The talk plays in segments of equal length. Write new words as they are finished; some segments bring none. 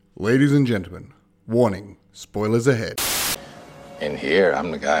Ladies and gentlemen, warning, spoilers ahead. In here, I'm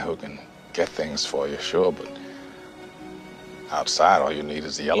the guy who can get things for you, sure, but outside, all you need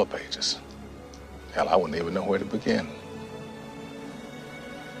is the yellow pages. Hell, I wouldn't even know where to begin.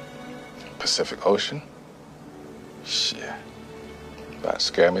 Pacific Ocean? Shit. About to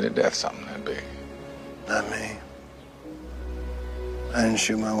scare me to death, something that big. Not me. I didn't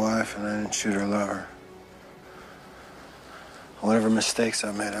shoot my wife, and I didn't shoot her lover. Whatever mistakes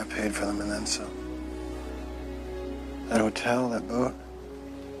I made, I paid for them and then some. That hotel, that boat,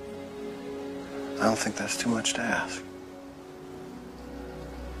 I don't think that's too much to ask.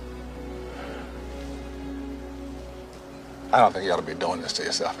 I don't think you ought to be doing this to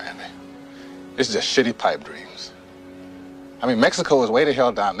yourself, Andy. This is just shitty pipe dreams. I mean, Mexico is way the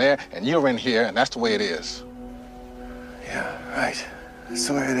hell down there, and you're in here, and that's the way it is. Yeah, right. That's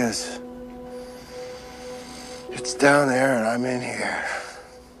the way it is. It's down there and I'm in here.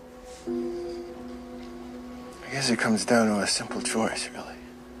 I guess it comes down to a simple choice, really.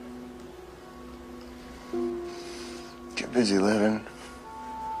 Get busy living,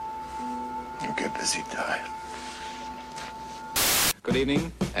 or get busy dying. Good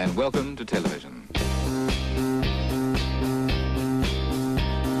evening and welcome to television.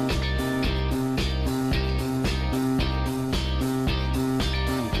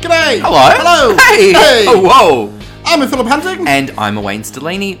 G'day! Hello. Hey. Oh, whoa. I'm Philip Hunting. And I'm Wayne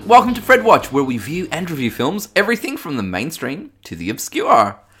Stellini. Welcome to Fred Watch, where we view and review films, everything from the mainstream to the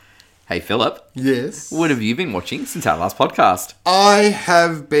obscure. Hey, Philip. Yes? What have you been watching since our last podcast? I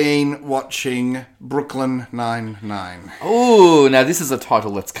have been watching Brooklyn Nine-Nine. Oh, now this is a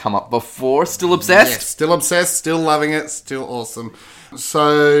title that's come up before. Still obsessed? Yes, still obsessed, still loving it, still awesome.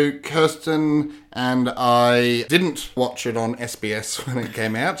 So, Kirsten and I didn't watch it on SBS when it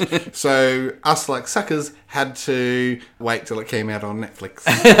came out. So, us like suckers had to wait till it came out on Netflix.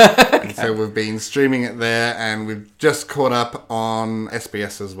 And so we've been streaming it there and we've just caught up on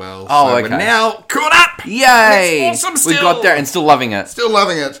SBS as well. Oh, so okay. We're now caught up! Yay! It's awesome still! We got there and still loving it. Still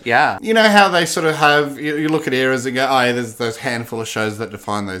loving it. Yeah. You know how they sort of have, you look at eras and go, oh yeah, there's those handful of shows that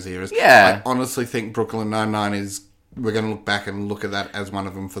define those eras. Yeah. I honestly think Brooklyn Nine-Nine is, we're going to look back and look at that as one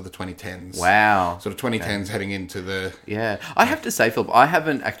of them for the 2010s. Wow. Sort of 2010s heading into the... Yeah. I have to say, Philip, I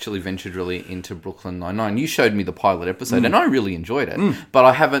haven't actually ventured really into Brooklyn Nine-Nine. You showed me the pilot episode and I really enjoyed it. But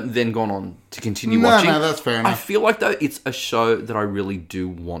I haven't then gone on to continue watching. No, that's fair enough. I feel like, though, it's a show that I really do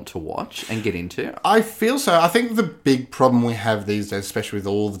want to watch and get into. I feel so. I think the big problem we have these days, especially with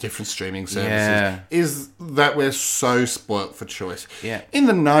all the different streaming services, is that we're so spoilt for choice. Yeah. In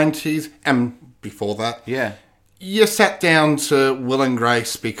the 90s and before that... Yeah. You sat down to Will and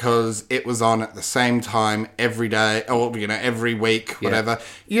Grace because it was on at the same time every day, or every week, whatever.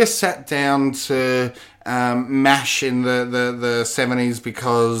 You sat down to MASH in the 70s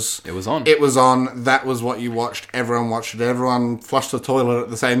because it was on. It was on. That was what you watched. Everyone watched it. Everyone flushed the toilet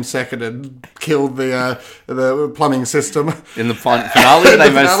at the same second and killed the plumbing system. In the finale, they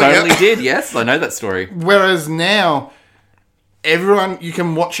most certainly did. Yes, I know that story. Whereas now, everyone, you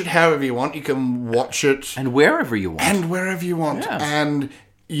can watch it however you want. You can watch it... And wherever you want. Yeah. And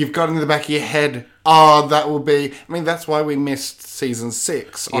you've got in the back of your head, oh, that will be... I mean, that's why we missed season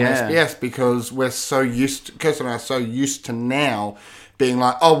 6 on SBS, because we're so used to... Kirsten and I are so used to now being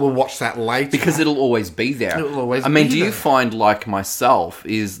like, oh, we'll watch that later. Because it'll always be there. It'll always be I mean, do there. you find, like myself,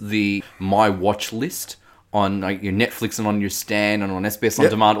 is the My Watch list on like, your Netflix and on your Stan and on SBS On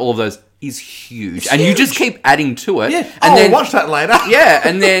Demand, all of those... is huge. And you just keep adding to it. Yeah. And then, watch that later. Yeah,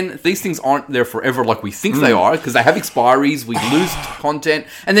 and then these things aren't there forever like we think they are, because they have expiries, we lose content,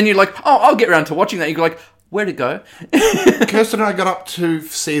 and then you're like, oh, I'll get around to watching that. You're like, where'd it go? Kirsten and I got up to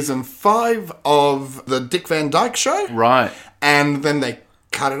season 5 of the Dick Van Dyke Show. Right. And then they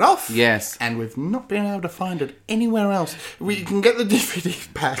cut it off. Yes. And we've not been able to find it anywhere else. We can get the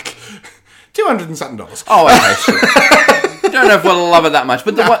DVD back. $200 and something. Oh, okay, sure. Don't know if we'll love it that much.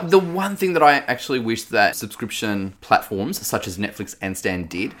 But the one thing that I actually wish that subscription platforms, such as Netflix and Stan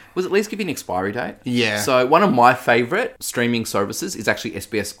did, was at least give you an expiry date. Yeah. So one of my favourite streaming services is actually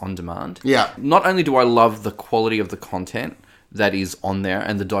SBS On Demand. Yeah. Not only do I love the quality of the content that is on there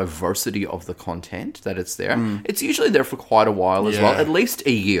and the diversity of the content that it's there, it's usually there for quite a while as well, at least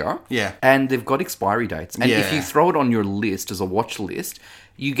a year. Yeah. And they've got expiry dates. And if you throw it on your list as a watch list,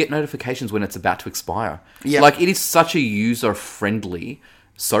 you get notifications when it's about to expire. Yeah. Like, it is such a user-friendly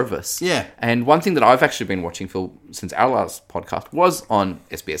service. Yeah. And one thing that I've actually been watching, Phil, since our last podcast was on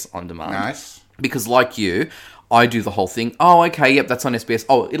SBS On Demand. Nice. Because like you, I do the whole thing. Oh, okay, yep, that's on SBS.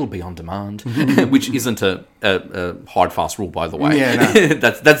 Oh, it'll be on demand, which isn't a hard, fast rule, by the way. Yeah, no.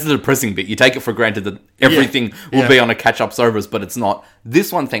 That's the depressing bit. You take it for granted that everything will be on a catch-up service, but it's not.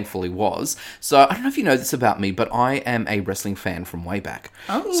 This one, thankfully, was. So I don't know if you know this about me, but I am a wrestling fan from way back.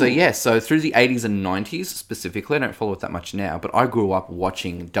 Oh. So through the 80s and 90s specifically, I don't follow it that much now, but I grew up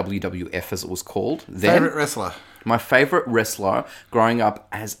watching WWF, as it was called then. Favorite wrestler? My favorite wrestler growing up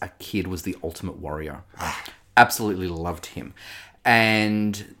as a kid was the Ultimate Warrior. Absolutely loved him.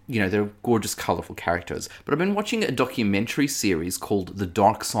 And, they're gorgeous, colourful characters. But I've been watching a documentary series called The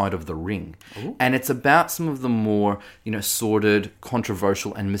Dark Side of the Ring. Ooh. And it's about some of the more, sordid,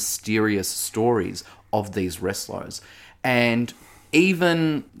 controversial, and mysterious stories of these wrestlers. And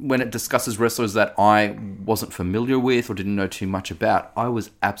even when it discusses wrestlers that I wasn't familiar with or didn't know too much about, I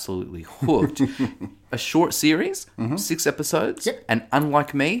was absolutely hooked. A short series, 6 episodes, and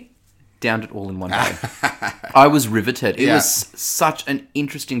unlike me, downed it all in one day. I was riveted. It was such an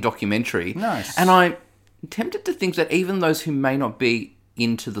interesting documentary. Nice. And I'm tempted to think that even those who may not be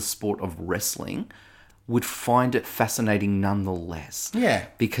into the sport of wrestling would find it fascinating nonetheless. Yeah.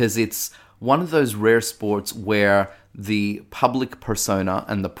 Because it's one of those rare sports where the public persona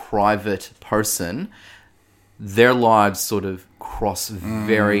and the private person, their lives sort of cross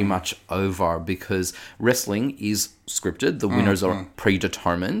very much over, because wrestling is scripted. The winners are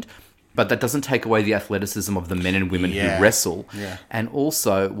predetermined. But that doesn't take away the athleticism of the men and women who wrestle. Yeah. And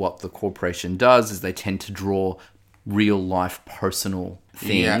also what the corporation does is they tend to draw real-life personal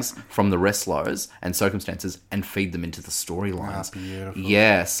things from the wrestlers and circumstances and feed them into the storylines. That's beautiful.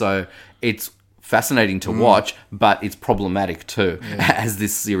 Yeah, so it's fascinating to watch, but it's problematic too, as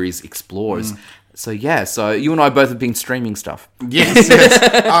this series explores. So you and I both have been streaming stuff. Yes.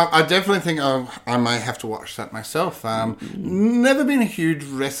 I definitely think I may have to watch that myself. Never been a huge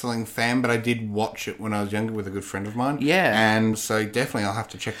wrestling fan, but I did watch it when I was younger with a good friend of mine. Yeah. And so definitely I'll have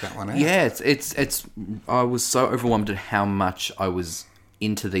to check that one out. Yeah, it's I was so overwhelmed at how much I was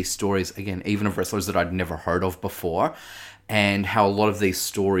into these stories, again, even of wrestlers that I'd never heard of before, and how a lot of these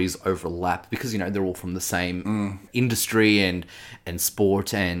stories overlap because, they're all from the same industry and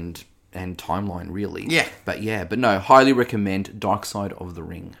sport and timeline, really. Yeah. But no, highly recommend Dark Side of the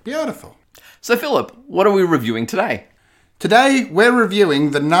Ring. Beautiful. So, Philip, what are we reviewing today? Today, we're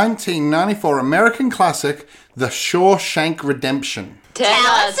reviewing the 1994 American classic, The Shawshank Redemption. Tell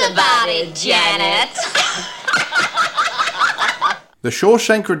us about it, Janet. The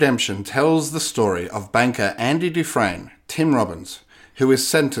Shawshank Redemption tells the story of banker Andy Dufresne, Tim Robbins, who is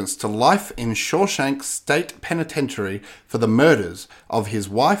sentenced to life in Shawshank State Penitentiary for the murders of his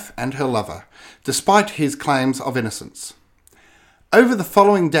wife and her lover, despite his claims of innocence. Over the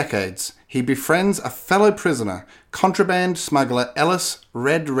following decades, he befriends a fellow prisoner, contraband smuggler Ellis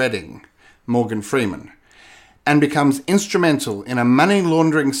Red Redding, Morgan Freeman, and becomes instrumental in a money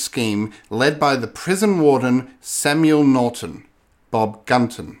laundering scheme led by the prison warden Samuel Norton, Bob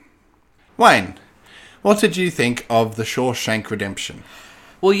Gunton. Wayne, what did you think of The Shawshank Redemption?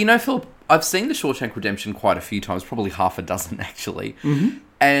 Well, Philip, I've seen The Shawshank Redemption quite a few times, probably half a dozen actually. Mm-hmm.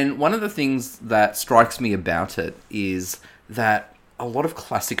 And one of the things that strikes me about it is that a lot of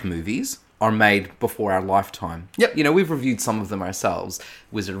classic movies are made before our lifetime. Yep. We've reviewed some of them ourselves.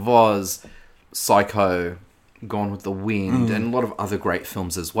 Wizard of Oz, Psycho, Gone with the Wind, and a lot of other great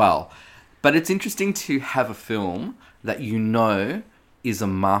films as well. But it's interesting to have a film that is a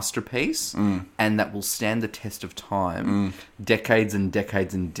masterpiece and that will stand the test of time decades and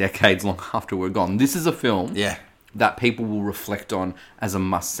decades and decades long after we're gone. This is a film that people will reflect on as a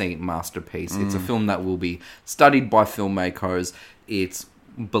must-see masterpiece. It's a film that will be studied by filmmakers. It's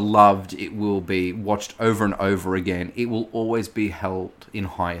beloved. It will be watched over and over again. It will always be held in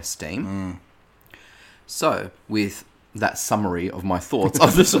high esteem. So, with that summary of my thoughts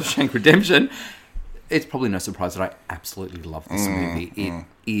of The Shawshank Redemption, it's probably no surprise that I absolutely love this movie. It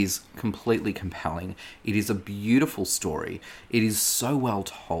is completely compelling. It is a beautiful story. It is so well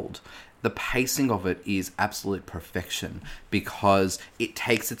told. The pacing of it is absolute perfection because it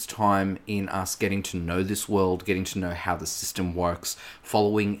takes its time in us getting to know this world, getting to know how the system works,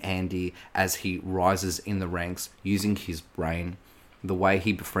 following Andy as he rises in the ranks, using his brain, the way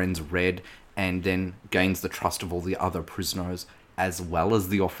he befriends Red and then gains the trust of all the other prisoners as well as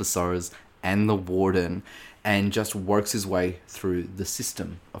the officers and the warden, and just works his way through the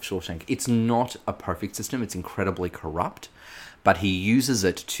system of Shawshank. It's not a perfect system. It's incredibly corrupt, but he uses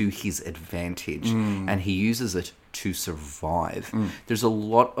it to his advantage, and he uses it to survive. There's a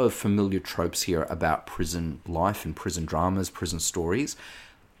lot of familiar tropes here about prison life and prison dramas, prison stories.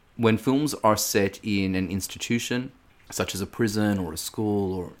 When films are set in an institution, such as a prison or a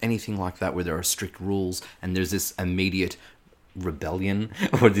school or anything like that, where there are strict rules and there's this immediate rebellion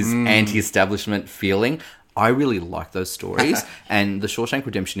or this anti-establishment feeling. I really like those stories, and The Shawshank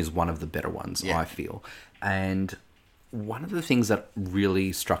Redemption is one of the better ones, I feel. And one of the things that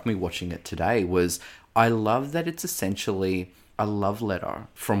really struck me watching it today was I love that it's essentially a love letter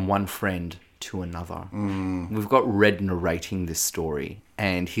from one friend to another. We've got Red narrating this story,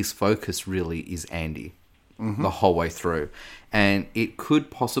 and his focus really is Andy the whole way through. And it could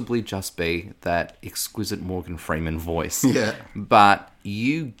possibly just be that exquisite Morgan Freeman voice. Yeah. But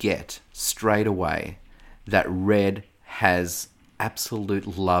you get straight away that Red has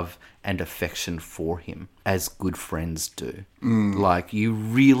absolute love and affection for him, as good friends do. Like, you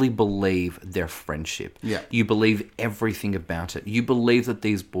really believe their friendship. Yeah. You believe everything about it. You believe that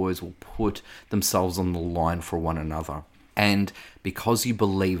these boys will put themselves on the line for one another. And because you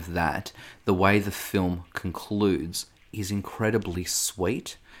believe that, the way the film concludes is incredibly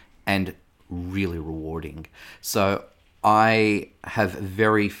sweet and really rewarding. So I have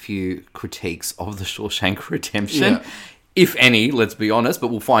very few critiques of The Shawshank Redemption. Yeah. If any, let's be honest, but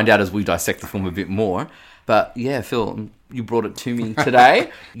we'll find out as we dissect the film a bit more. But yeah, Phil, you brought it to me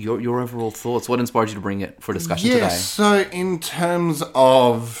today. Your overall thoughts, what inspired you to bring it for discussion today? So in terms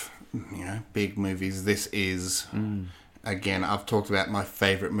of, big movies, this is, again, I've talked about my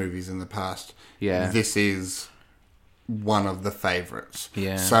favourite movies in the past. Yeah. This is one of the favourites.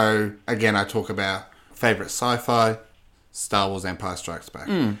 Yeah. So, again, I talk about favourite sci-fi, Star Wars Empire Strikes Back.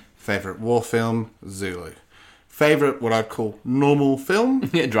 Favourite war film, Zulu. Favourite, what I'd call normal film,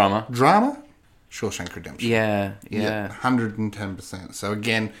 Yeah, drama. Shawshank Redemption. Yeah. 110%. So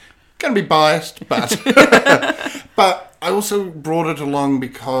again, going to be biased, but but I also brought it along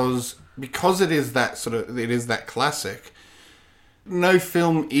because it is that classic. No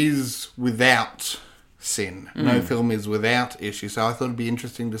film is without sin. No film is without issue. So I thought it'd be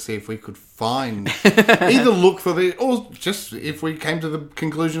interesting to see if we could find either look for or just if we came to the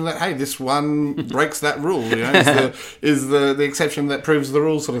conclusion that, hey, this one breaks that rule, is the exception that proves the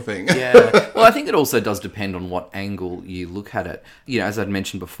rule sort of thing. Yeah. Well, I think it also does depend on what angle you look at it. As I'd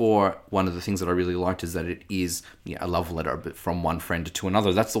mentioned before, one of the things that I really liked is that it is a love letter, but from one friend to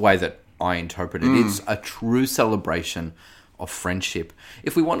another. That's the way that I interpret it. It's a true celebration of friendship.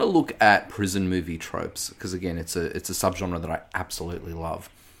 If we want to look at prison movie tropes, because again, it's a subgenre that I absolutely love,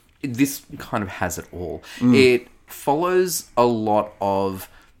 this kind of has it all. It follows a lot of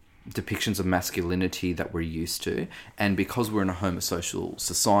depictions of masculinity that we're used to, and because we're in a homosocial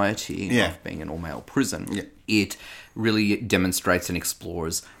society of being an all-male prison, it really demonstrates and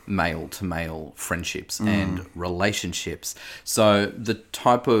explores male-to-male friendships and relationships. So the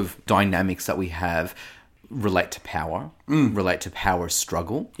type of dynamics that we have relate to power, relate to power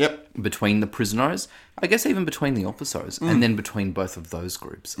struggle between the prisoners, I guess even between the officers, and then between both of those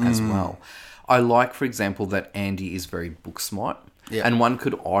groups as well. I like, for example, that Andy is very book smart, and one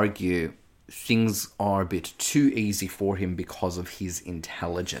could argue things are a bit too easy for him because of his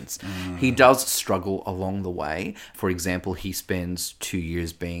intelligence. He does struggle along the way. For example, he spends 2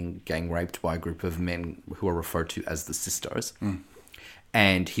 years being gang raped by a group of men who are referred to as the Sisters.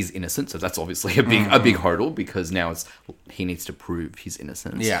 And he's innocent, so that's obviously a big hurdle, because now he needs to prove his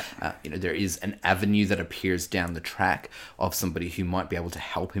innocence. There is an avenue that appears down the track of somebody who might be able to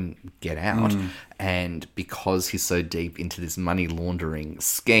help him get out, and because he's so deep into this money laundering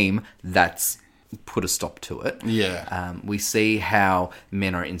scheme, that's put a stop to it. We see how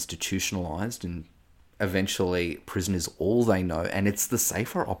men are institutionalized, and eventually prison is all they know, and it's the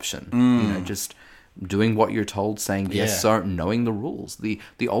safer option. Just doing what you're told, saying yes sir, knowing the rules. The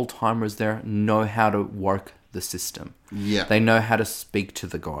old timers there know how to work the system. They know how to speak to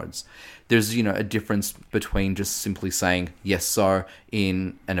the guards. There's a difference between just simply saying yes sir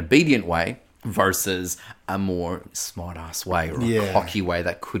in an obedient way versus a more smart-ass way or a cocky way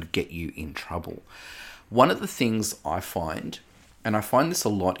that could get you in trouble. One of the things I find, and I find this a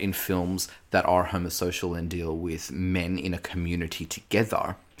lot in films that are homosocial and deal with men in a community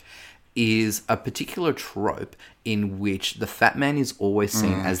together, is a particular trope in which the fat man is always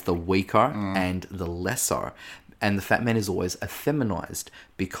seen as the weaker and the lesser, and the fat man is always effeminized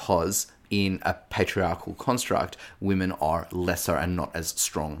because in a patriarchal construct, women are lesser and not as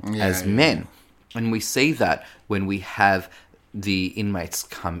strong as men. And we see that when we have the inmates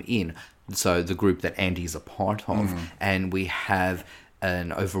come in, so the group that Andy's a part of, and we have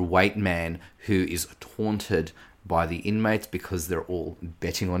an overweight man who is taunted by the inmates because they're all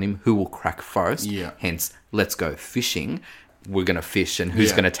betting on him who will crack first. Hence, let's go fishing. We're going to fish, and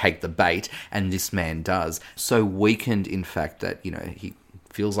who's going to take the bait? And this man does. So weakened, in fact, that he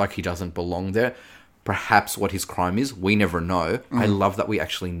feels like he doesn't belong there. perhaps what his crime is. We never know. I love that we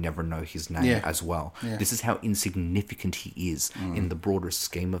actually never know his name Yeah. as well. Yeah. This is how insignificant he is in the broader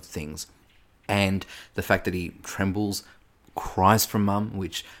scheme of things. And the fact that he trembles, cries for mum,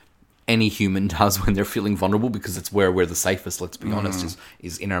 which any human does when they're feeling vulnerable, because it's where we're the safest, let's be honest,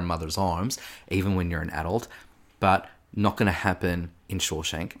 is in our mother's arms, even when you're an adult. But not going to happen in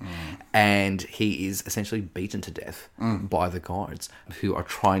Shawshank. And he is essentially beaten to death by the guards, who are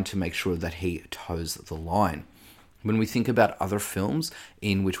trying to make sure that he toes the line. When we think about other films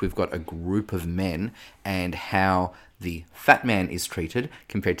in which we've got a group of men and how the fat man is treated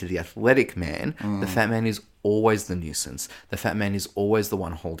compared to the athletic man, the fat man is always the nuisance. The fat man is always the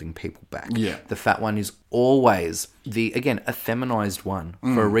one holding people back. Yeah. The fat one is always a feminized one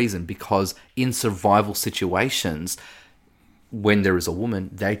for a reason, because in survival situations, when there is a woman,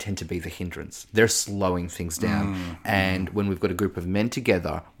 they tend to be the hindrance. They're slowing things down. And when we've got a group of men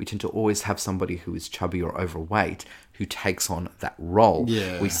together, we tend to always have somebody who is chubby or overweight who takes on that role.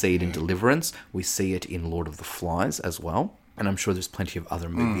 Yeah, We see it in Deliverance. We see it in Lord of the Flies as well. And I'm sure there's plenty of other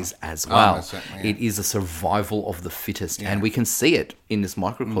movies as well. most certainly, yeah. It is a survival of the fittest. And we can see it in this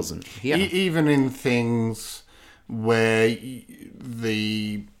microcosm here. Even in things where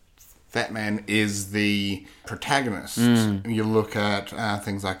the fat man is the protagonist. You look at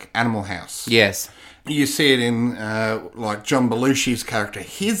things like Animal House. Yes. You see it in like John Belushi's character.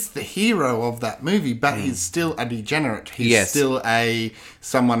 He's the hero of that movie, but he's still a degenerate. He's still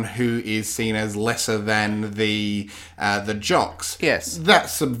someone who is seen as lesser than the jocks. Yes. That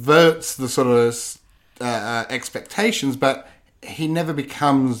subverts the sort of expectations, but he never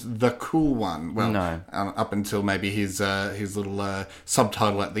becomes the cool one. Well, No. Up until maybe his little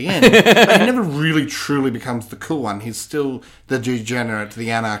subtitle at the end. But he never really truly becomes the cool one. He's still the degenerate, the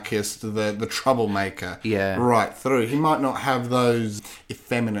anarchist, the troublemaker. Yeah. Right through. He might not have those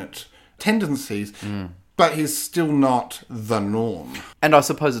effeminate tendencies, but he's still not the norm. And I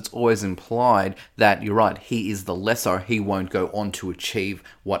suppose it's always implied that, you're right, he is the lesser. He won't go on to achieve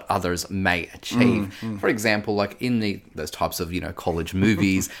what others may achieve. For example, like in those types of, college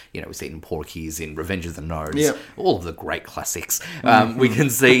movies, we see it in Porky's, in Revenge of the Nerds, Yep. all of the great classics. We can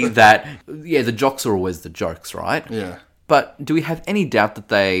see that, the jocks are always the jokes, right? Yeah. But do we have any doubt that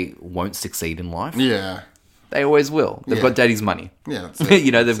they won't succeed in life? Yeah. They always will. They've Yeah. got daddy's money. Yeah, that's it.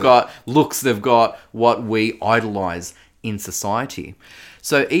 They've got looks, they've got what we idolize in society.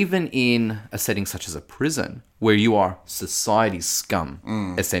 So even in a setting such as a prison, where you are society's scum,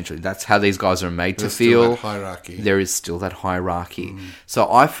 essentially, that's how these guys are made There's to feel. still that hierarchy. There is still that hierarchy. So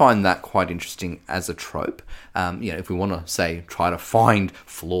I find that quite interesting as a trope. If we want to say, try to find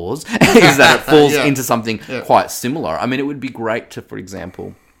flaws, is that it falls Yeah. into something quite similar. I mean, it would be great to, for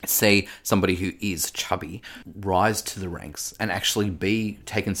example, see somebody who is chubby rise to the ranks and actually be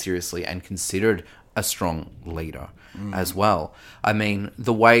taken seriously and considered a strong leader as well. I mean,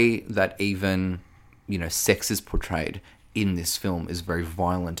 the way that even, sex is portrayed in this film is very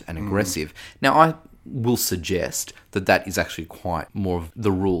violent and aggressive. Now, I will suggest that that is actually quite more of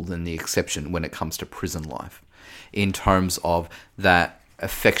the rule than the exception when it comes to prison life, in terms of that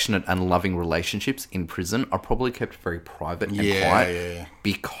affectionate and loving relationships in prison are probably kept very private and quiet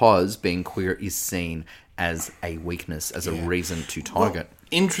because being queer is seen as a weakness, as a reason to target. Well,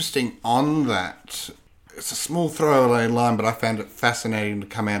 interesting on that. It's a small throwaway line, but I found it fascinating to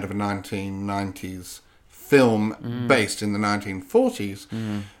come out of a 1990s film based in the 1940s.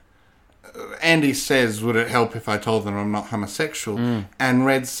 Andy says, would it help if I told them I'm not homosexual? And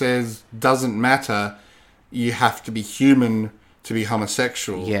Red says, doesn't matter, you have to be human to be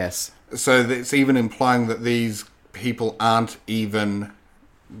homosexual. Yes. So it's even implying that these people aren't even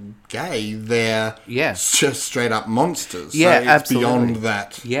gay. They're just straight up monsters. Yeah, so it's absolutely. beyond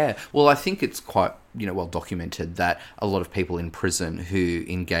that. Yeah. Well, I think it's quite, well documented that a lot of people in prison who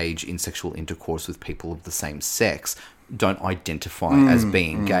engage in sexual intercourse with people of the same sex don't identify as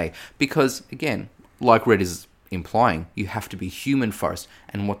being gay. Because, again, like Red is implying, you have to be human first.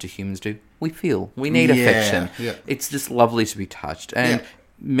 And what do humans do? We feel. We need affection. Yeah. It's just lovely to be touched. And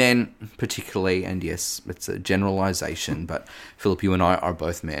men particularly, and yes, it's a generalization, but Philip, you and I are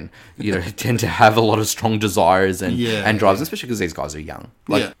both men, tend to have a lot of strong desires and drives, especially because these guys are young.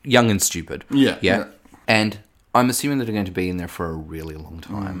 Young and stupid. Yeah. And I'm assuming that they're going to be in there for a really long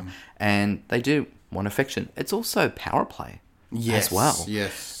time. And they do want affection. It's also power play as well.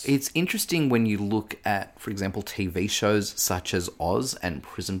 Yes. It's interesting when you look at, for example, TV shows such as Oz and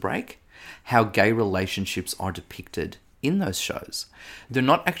Prison Break, how gay relationships are depicted in those shows. They're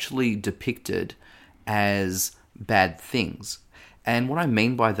not actually depicted as bad things. And what I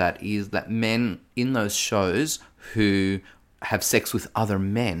mean by that is that men in those shows who have sex with other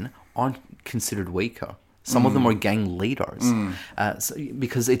men aren't considered weaker. Some of them are gang leaders,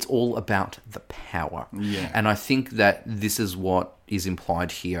 because it's all about the power. Yeah. And I think that this is what is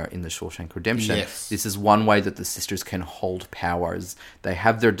implied here in The Shawshank Redemption. Yes. This is one way that the sisters can hold powers. They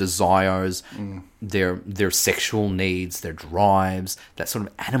have their desires, their sexual needs, their drives, that sort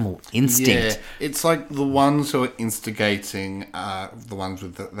of animal instinct. Yeah, it's like the ones who are instigating are the ones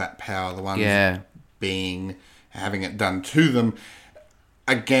with that power, the ones having it done to them.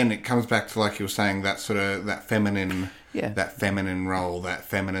 Again, it comes back to, like you were saying, that sort of that feminine role, that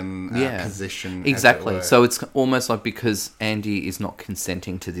feminine position. Exactly. as it were. So it's almost like because Andy is not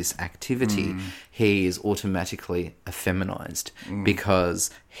consenting to this activity, he is automatically effeminized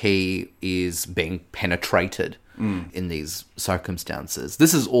because he is being penetrated in these circumstances.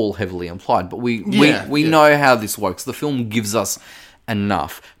 This is all heavily implied, but we know how this works. The film gives us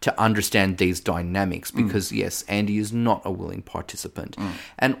enough to understand these dynamics because, yes, Andy is not a willing participant.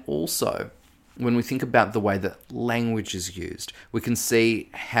 And also, when we think about the way that language is used, we can see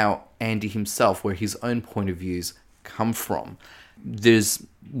how Andy himself, where his own point of views come from. There's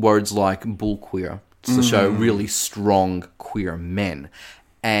words like bullqueer to show really strong queer men.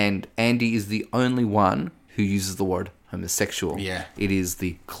 And Andy is the only one who uses the word homosexual. Yeah. It is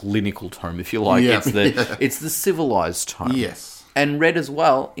the clinical term, if you like. Yeah. It's the civilized term. Yes. And Red as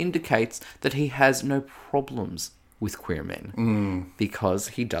well indicates that he has no problems with queer men because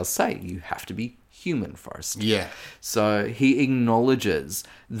he does say you have to be human first. Yeah. So he acknowledges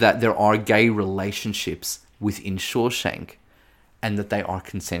that there are gay relationships within Shawshank and that they are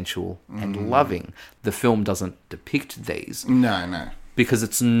consensual and loving. The film doesn't depict these No. because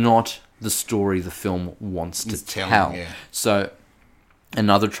it's not the story the film wants to tell. Yeah. So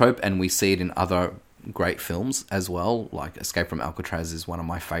another trope, and we see it in other great films as well, like Escape from Alcatraz is one of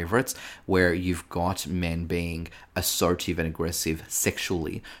my favorites, where you've got men being assertive and aggressive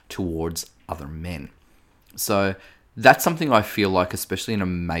sexually towards other men. So that's something I feel like, especially in a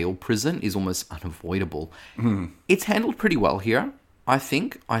male prison, is almost unavoidable. It's handled pretty well here, I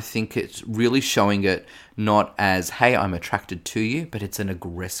think. I think it's really showing it not as, hey, I'm attracted to you, but it's an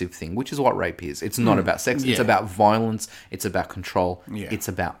aggressive thing, which is what rape is. It's not about sex. It's about violence. It's about control. Yeah. It's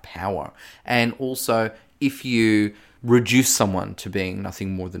about power. And also, if you reduce someone to being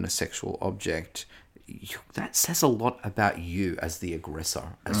nothing more than a sexual object, that says a lot about you as the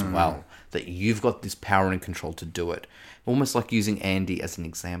aggressor as well, that you've got this power and control to do it. Almost like using Andy as an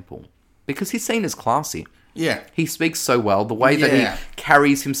example, because he's seen as classy. Yeah. He speaks so well. The way that he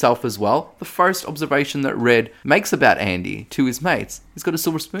carries himself as well. The first observation that Red makes about Andy to his mates, he's got a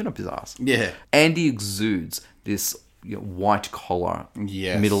silver spoon up his ass. Yeah. Andy exudes this white collar,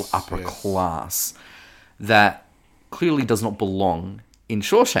 middle upper class that clearly does not belong in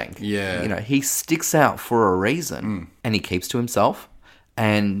Shawshank. Yeah. He sticks out for a reason and he keeps to himself,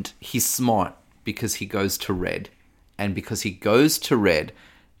 and he's smart because he goes to Red, and because he goes to Red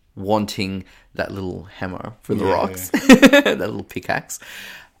wanting that little hammer for the rocks, that little pickaxe.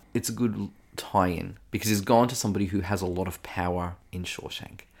 It's a good tie-in because he's gone to somebody who has a lot of power in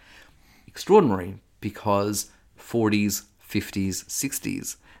Shawshank. Extraordinary because 40s, 50s,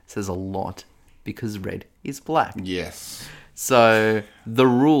 60s says a lot because Red is black. Yes. So the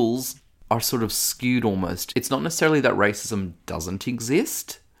rules are sort of skewed almost. It's not necessarily that racism doesn't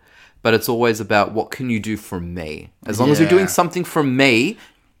exist, but it's always about what can you do for me? As long as you're doing something for me,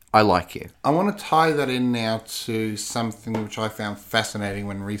 I like you. I want to tie that in now to something which I found fascinating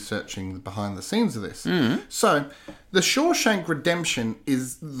when researching the behind the scenes of this. So, The Shawshank Redemption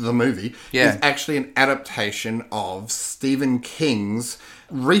is the movie. Yeah. Is actually an adaptation of Stephen King's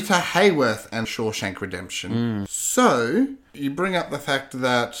Rita Hayworth and Shawshank Redemption. So, you bring up the fact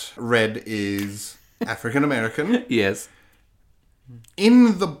that Red is African American. Yes.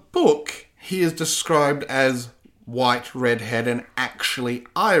 In the book, he is described as white, redhead, and actually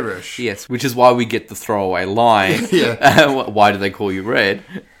Irish. Yes, which is why we get the throwaway line. Why do they call you Red?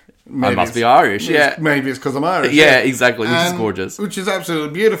 I must be Irish. Maybe it's because I'm Irish. Yeah, exactly, which is gorgeous. Which is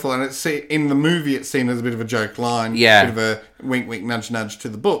absolutely beautiful. And it's in the movie, it's seen as a bit of a joke line. Yeah. A bit of a wink, wink, nudge, nudge to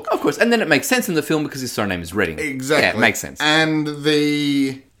the book. Of course, and then it makes sense in the film because his surname is Redding. Exactly. Yeah, it makes sense. And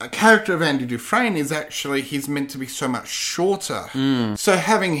the character of Andy Dufresne is actually, he's meant to be so much shorter. So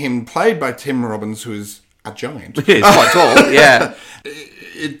having him played by Tim Robbins, who is a giant. Yeah, he's quite tall, yeah.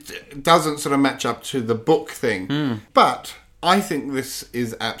 It doesn't sort of match up to the book thing. But I think this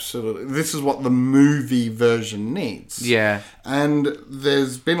is what the movie version needs. Yeah. And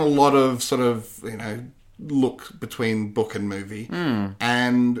there's been a lot of sort of, look between book and movie.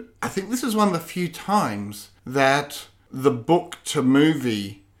 And I think this is one of the few times that the book to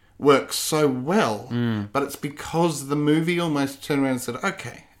movie works so well. But it's because the movie almost turned around and said,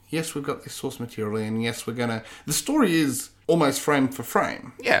 okay, yes, we've got this source material, and yes, we're gonna. The story is almost frame for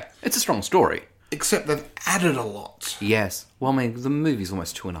frame, Yeah, it's a strong story. except they've added a lot. Yes. Well, I mean, the movie's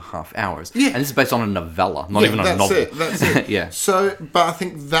almost 2.5 hours. Yeah. And this is based on a novella, not even a that's novel. That's it. Yeah. So, but I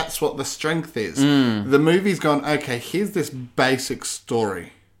think that's what the strength is. The movie's gone, okay, here's this basic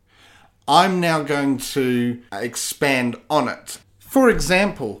story. I'm now going to expand on it. For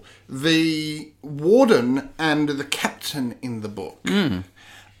example, the warden and the captain in the book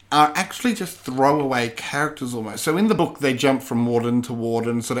are actually just throwaway characters almost. So in the book, they jump from warden to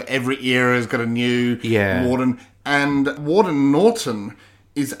warden. Sort of every era's got a new warden. And Warden Norton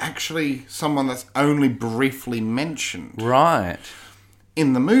is actually someone that's only briefly mentioned. Right.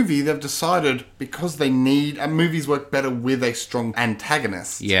 In the movie, they've decided, because they need... movies work better with a strong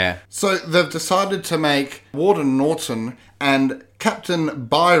antagonist. Yeah. So they've decided to make Warden Norton and Captain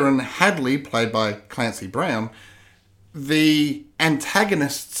Byron Hadley, played by Clancy Brown, the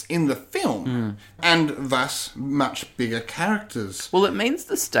antagonists in the film, and thus much bigger characters. Well, it means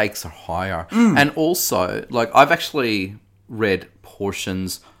the stakes are higher. And also, like, I've actually read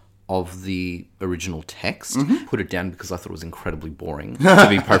portions of the original text, put it down because I thought it was incredibly boring, to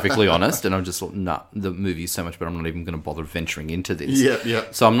be perfectly honest. And I just thought, nah, the movie is so much better, I'm not even going to bother venturing into this. Yeah.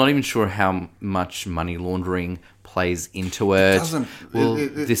 So I'm not even sure how much money laundering plays into it. doesn't. Well,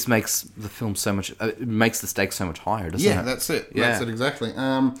 It- this makes the film so much... it makes the stakes so much higher, doesn't it? Yeah, that's it. Yeah. That's it, exactly.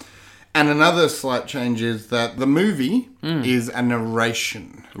 And another slight change is that the movie is a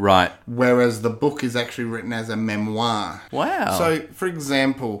narration, Right. whereas the book is actually written as a memoir. Wow. So, for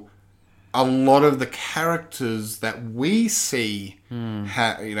example, a lot of the characters that we see,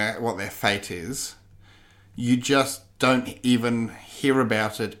 what their fate is, you just don't even hear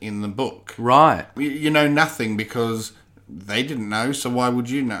about it in the book. Right. You know nothing because they didn't know, so why would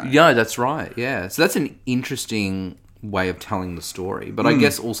you know? Yeah, that's right. Yeah. So that's an interesting way of telling the story. But I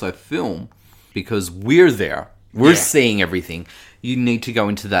guess also film, because we're there, we're seeing everything. You need to go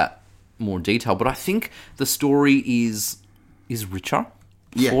into that more detail. But I think the story is richer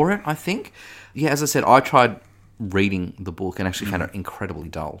for it, I think. Yeah, as I said, I tried reading the book and actually found it incredibly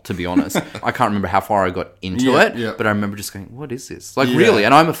dull, to be honest. I can't remember how far I got into it, but I remember just going, what is this? Like, really?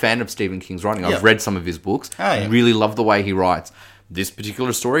 And I'm a fan of Stephen King's writing. I've read some of his books. I really love the way he writes. This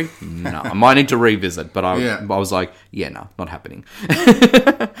particular story, no. I might need to revisit, but I was like, no, not happening.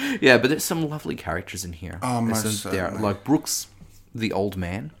 Yeah, but there's some lovely characters in here. Oh, most certainly. Like Brooks, the old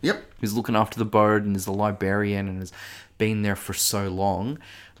man. Yep. Who's looking after the boat and is a librarian and has been there for so long.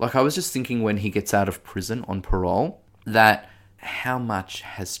 Like, I was just thinking when he gets out of prison on parole, that how much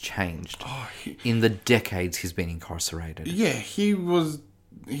has changed in the decades he's been incarcerated. Yeah, he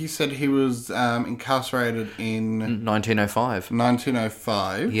said he was incarcerated in 1905.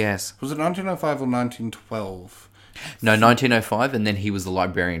 1905. Yes. Was it 1905 or 1912? No, 1905, and then he was the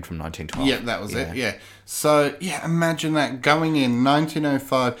librarian from 1912. Yeah, that was it, yeah. So, imagine that, going in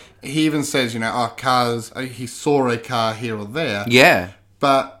 1905, he even says, cars, he saw a car here or there. Yeah.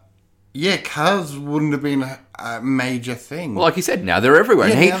 But, cars wouldn't have been a major thing. Well, like you said, now they're everywhere.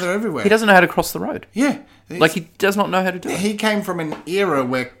 Yeah, And now they're everywhere. He doesn't know how to cross the road. Yeah. Like, he does not know how to do it. He came from an era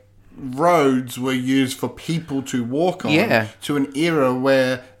where roads were used for people to walk on to an era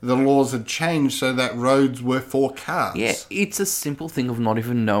where the laws had changed so that roads were for cars. Yeah, it's a simple thing of not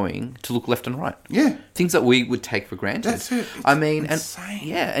even knowing to look left and right. Yeah. Things that we would take for granted. That's it. It's I mean,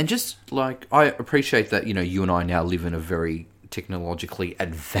 insane. and just like, I appreciate that, you and I now live in a very technologically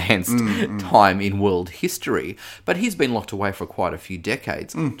advanced time in world history, but he's been locked away for quite a few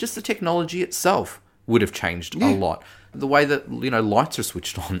decades. Just the technology itself would have changed a lot. The way that, lights are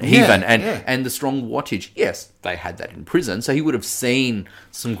switched on and the strong wattage. Yes, they had that in prison, so he would have seen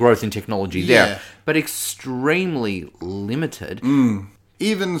some growth in technology there, but extremely limited.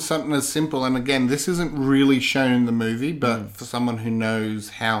 Even something as simple, and again, this isn't really shown in the movie, but for someone who knows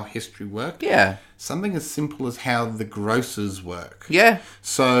how history worked, something as simple as how the grocers work. Yeah.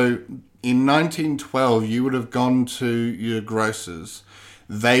 So, in 1912, you would have gone to your grocers.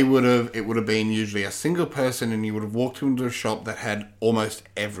 It would have been usually a single person, and you would have walked into a shop that had almost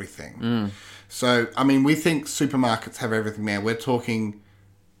everything. So, I mean, we think supermarkets have everything now. We're talking,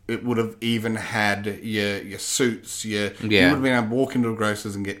 it would have even had your suits, you would have been able to walk into a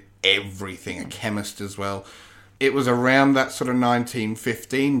grocer's and get everything, a chemist as well. It was around that sort of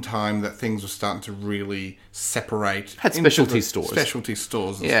 1915 time that things were starting to really separate. Had specialty stores. Specialty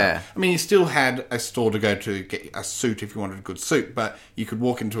stores and Yeah. stuff. I mean, you still had a store to go to get a suit if you wanted a good suit, but you could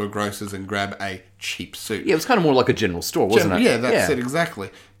walk into a grocer's and grab a cheap suit. Yeah, it was kind of more like a general store, wasn't it? Yeah, that's it,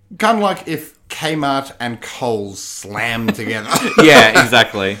 exactly. Kind of like if Kmart and Coles slammed together. Yeah,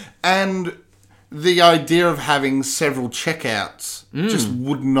 exactly. And the idea of having several checkouts just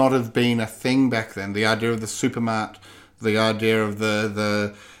would not have been a thing back then. The idea of the supermart, the idea of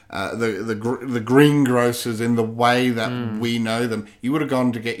the greengrocers in the way that we know them. You would have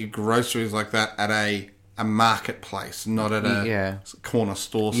gone to get your groceries like that at a marketplace, not at a corner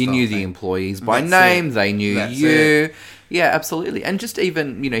store. You knew the employees by name. They knew you. Yeah, absolutely. And just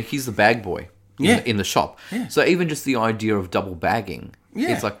even, he's the bag boy in the shop. Yeah. So even just the idea of double bagging,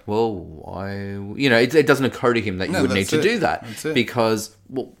 it's like, well, why? It doesn't occur to him that you would need to do that. Because,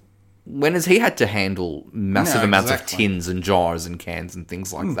 well, when has he had to handle massive amounts of tins and jars and cans and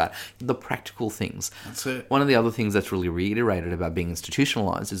things like that? The practical things. That's it. One of the other things that's really reiterated about being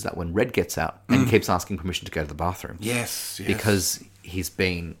institutionalized is that when Red gets out and keeps asking permission to go to the bathroom. Yes. Because he's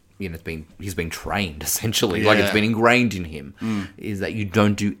been, he's been trained, essentially. Like, it's been ingrained in him, is that you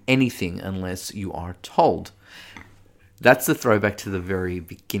don't do anything unless you are told. That's the throwback to the very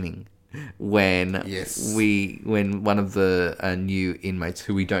beginning. When one of the new inmates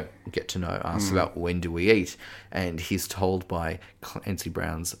who we don't get to know asks about when do we eat, and he's told by Clancy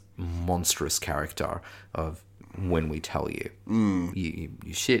Brown's monstrous character of when we tell you. You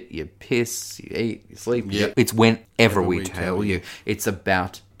shit, you piss, you eat, you sleep. It's whenever we tell you. It's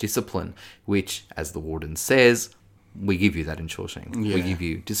about discipline, which, as the warden says, we give you that in Shawshank. We give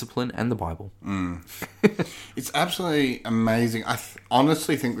you discipline and the Bible. It's absolutely amazing. I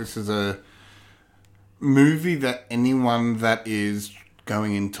honestly think this is a movie that anyone that is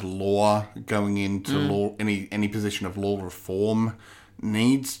going into law, any position of law reform,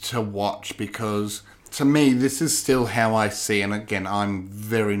 needs to watch, because to me, this is still how I see, and again, I'm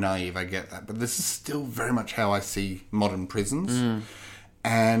very naive, I get that, but this is still very much how I see modern prisons.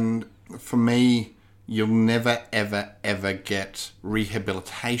 And for me, you'll never, ever, ever get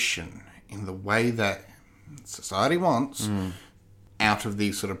rehabilitation in the way that society wants out of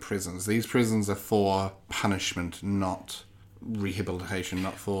these sort of prisons. These prisons are for punishment, not rehabilitation,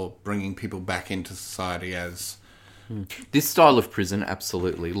 not for bringing people back into society as... This style of prison,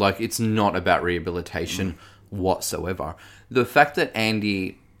 absolutely. Like, it's not about rehabilitation whatsoever. The fact that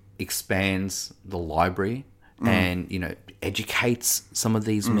Andy expands the library and, educates some of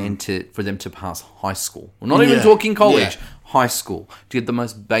these men for them to pass high school. We're not even talking college. High school. To get the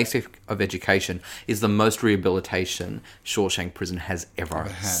most basic of education is the most rehabilitation Shawshank Prison has ever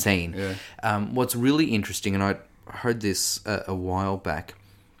seen. What's really interesting, and I heard this a while back,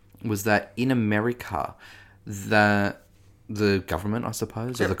 was that in America, the government, I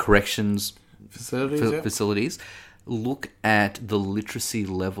suppose, or the corrections facilities look at the literacy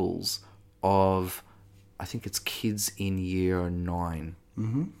levels of, I think it's kids in year 9.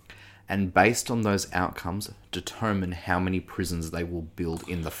 And based on those outcomes, determine how many prisons they will build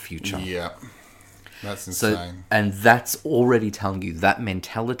in the future. Yeah. That's insane. So, and that's already telling you that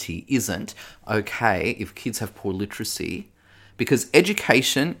mentality isn't, okay, if kids have poor literacy, because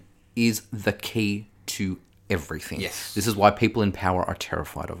education is the key to everything. Yes. This is why people in power are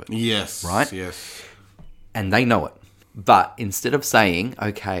terrified of it. Yes. Right? Yes. And they know it. But instead of saying,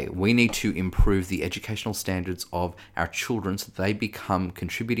 okay, we need to improve the educational standards of our children so they become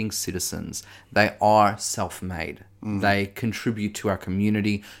contributing citizens, they are self-made. They contribute to our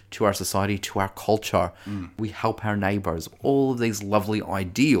community, to our society, to our culture. We help our neighbors. All of these lovely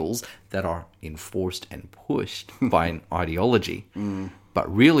ideals that are enforced and pushed by an ideology.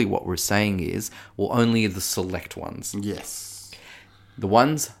 But really what we're saying is, well, only the select ones. Yes. The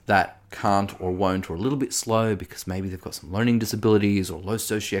ones that can't or won't, or a little bit slow because maybe they've got some learning disabilities or low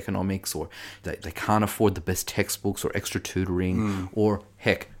socioeconomics, or they can't afford the best textbooks or extra tutoring, or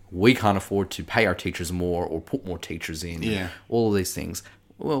heck, we can't afford to pay our teachers more or put more teachers in. All of these things.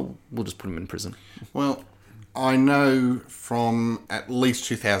 Well, we'll just put them in prison. Well, I know from at least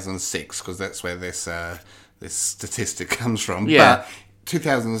 2006, because that's where this statistic comes from. But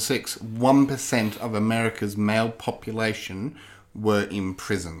 2006, 1% of America's male population were in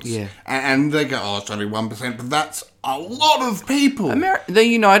prisons. And they go, oh, it's only 1%, but that's a lot of people. The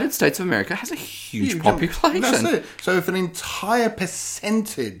United States of America has a huge population. That's it. So if an entire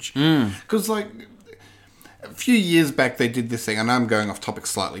percentage... Because, a few years back they did this thing, and I'm going off topic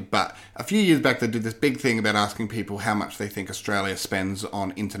slightly, but a few years back they did this big thing about asking people how much they think Australia spends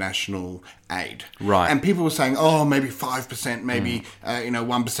on international aid. Right. And people were saying, oh, maybe 5%, maybe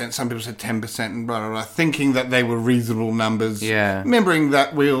 1%, some people said 10%, and blah, blah, blah, thinking that they were reasonable numbers. Remembering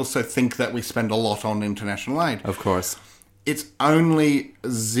that we also think that we spend a lot on international aid. Of course. It's only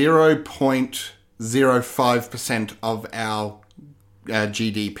 0.05% of our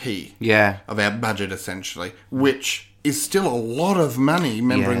GDP, of our budget, essentially, which is still a lot of money,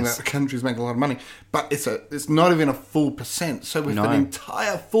 remembering Yes. that the countries make a lot of money, but it's not even a full percent. So if an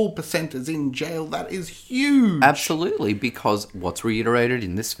entire full percent is in jail, that is huge. Absolutely, because what's reiterated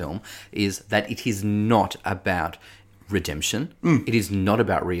in this film is that it is not about redemption. It is not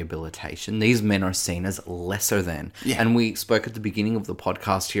about rehabilitation. These men are seen as lesser than. Yeah. And we spoke at the beginning of the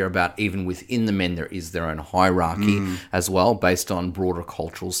podcast here about even within the men there is their own hierarchy as well, based on broader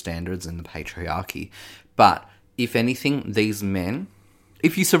cultural standards and the patriarchy. But if anything, these men,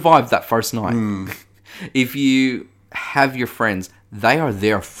 if you survive that first night, if you have your friends, they are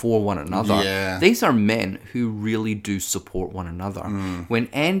there for one another. Yeah. These are men who really do support one another. When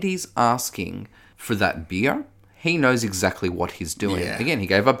Andy's asking for that beer, he knows exactly what he's doing. Yeah. Again, he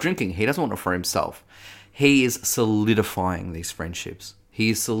gave up drinking. He doesn't want it for himself. He is solidifying these friendships.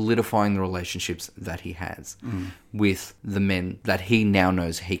 He is solidifying the relationships that he has with the men that he now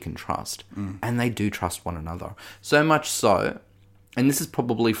knows he can trust. And they do trust one another. So much so, and this is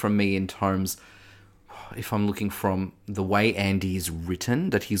probably from me in terms, if I'm looking from the way Andy is written,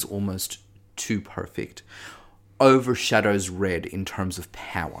 that he's almost too perfect, overshadows Red in terms of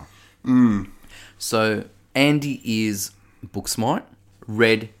power. So Andy is book smart,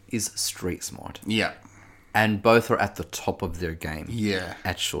 Red is street smart. Yeah. And both are at the top of their game Yeah.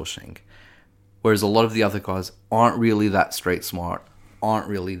 at Shawshank. Whereas a lot of the other guys aren't really that street smart, aren't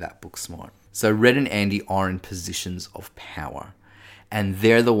really that book smart. So Red and Andy are in positions of power. And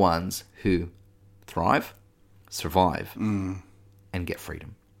they're the ones who thrive, survive, and get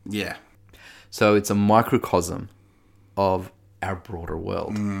freedom. Yeah. So it's a microcosm of our broader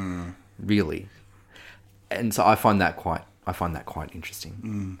world, really. And so I find that quite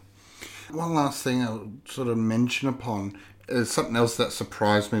interesting. One last thing I'll sort of mention upon is something else that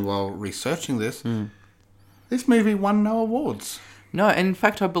surprised me while researching this. This movie won no awards. No, and in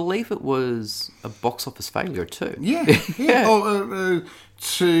fact, I believe it was a box office failure too. Yeah. Or,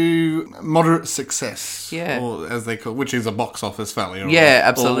 to moderate success. Yeah. Or as they call, which is a box office failure. Yeah, or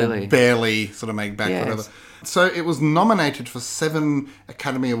absolutely. barely sort of make back, Yes. whatever. So it was nominated for 7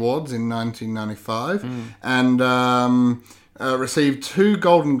 Academy Awards in 1995 and received 2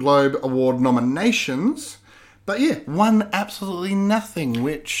 Golden Globe Award nominations. But yeah, won absolutely nothing,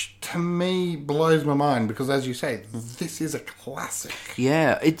 which to me blows my mind because, as you say, this is a classic.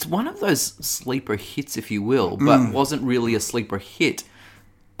 Yeah, it's one of those sleeper hits, if you will, but wasn't really a sleeper hit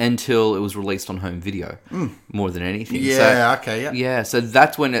until it was released on home video, more than anything. Yeah, okay, yeah. Yeah, so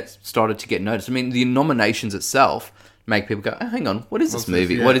that's when it started to get noticed. I mean, the nominations itself make people go, oh, hang on, what is this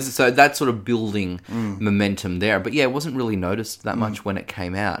movie? Yeah. What is it? So that's sort of building momentum there. But yeah, it wasn't really noticed that much when it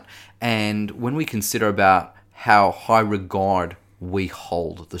came out. And when we consider about how high regard we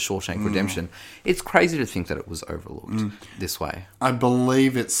hold the Shawshank Redemption, it's crazy to think that it was overlooked this way. I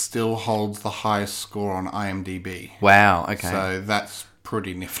believe it still holds the highest score on IMDb. Wow, okay. So that's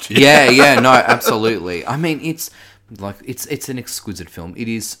pretty nifty. Yeah, no, absolutely. I mean, it's an exquisite film. It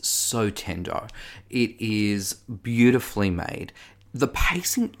is so tender. It is beautifully made. The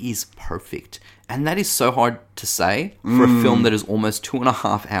pacing is perfect. And that is so hard to say for a film that is almost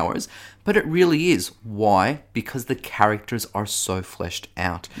 2.5 hours. But it really is. Why? Because the characters are so fleshed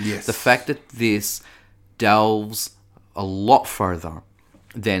out. Yes. The fact that this delves a lot further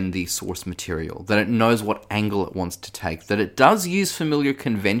than the source material, that it knows what angle it wants to take, that it does use familiar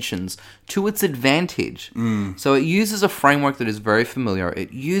conventions to its advantage. So it uses a framework that is very familiar.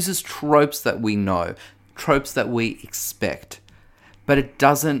 It uses tropes that we know, tropes that we expect, but it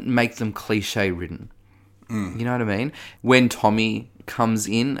doesn't make them cliche-ridden. You know what I mean? When Tommy comes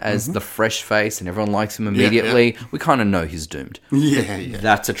in as the fresh face and everyone likes him immediately, we kind of know he's doomed. Yeah.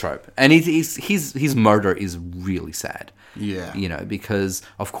 That's a trope. And his murder is really sad. Yeah. You know, because,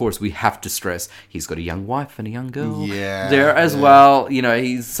 of course, we have to stress he's got a young wife and a young girl Yeah, there as well. You know,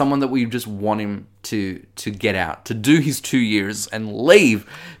 he's someone that we just want him to get out, to do his 2 years and leave.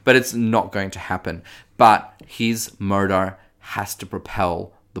 But it's not going to happen. But his murder has to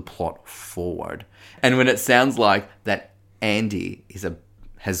propel the plot forward. And when it sounds like that Andy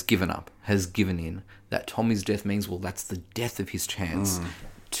has given up, has given in, that Tommy's death means, well, that's the death of his chance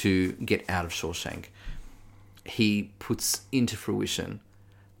to get out of Shawshank. He puts into fruition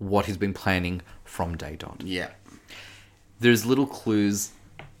what he's been planning from day dot. Yeah. There's little clues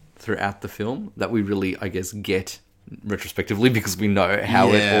throughout the film that we really, I guess, get retrospectively because we know how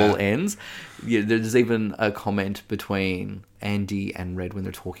it all ends. Yeah, there's even a comment between Andy and Red when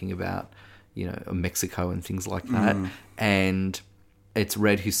they're talking about, you know, Mexico and things like that. And it's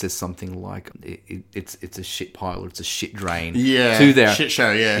Red who says something like, it's a shit pile or it's a shit drain. Yeah. To their, Shit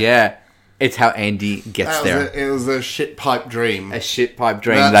show, yeah. Yeah. It's how Andy gets there. It was a shit pipe dream. A shit pipe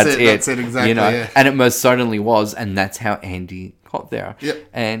dream. That's That's it, it. that's it, exactly, You know, yeah. and it most certainly was, and that's how Andy got there. Yep.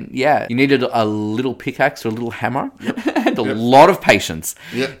 And yeah, you needed a little pickaxe or a little hammer and a lot of patience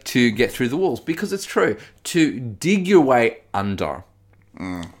Yep. to get through the walls, because it's true. To dig your way under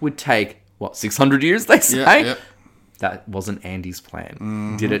would take, 600 years, they say? Yep. That wasn't Andy's plan.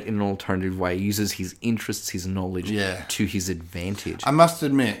 He did it in an alternative way. He uses his interests, his knowledge Yeah. to his advantage. I must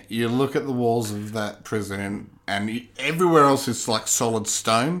admit, you look at the walls of that prison and everywhere else is like solid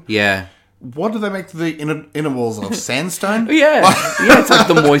stone. Yeah. What do they make the inner walls of? Sandstone? Yeah, it's like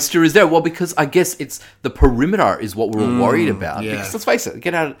the moisture is there. Well, because I guess it's the perimeter is what we're worried about. yeah. Because let's face it,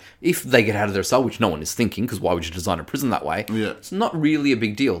 if they get out of their cell, which no one is thinking, because why would you design a prison that way? Yeah. It's not really a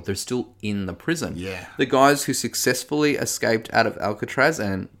big deal. They're still in the prison. Yeah. The guys who successfully escaped out of Alcatraz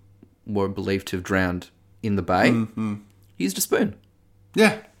and were believed to have drowned in the bay used a spoon.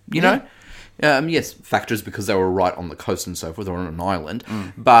 Yeah. You know? Yes, factors because they were right on the coast and so forth, or on an island.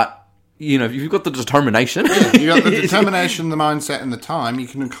 But, you know, if you've got the determination. You got the determination, the mindset, and the time, you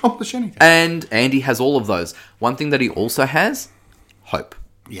can accomplish anything. And Andy has all of those. One thing that he also has, hope.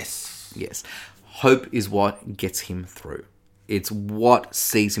 Yes. Yes. Hope is what gets him through. It's what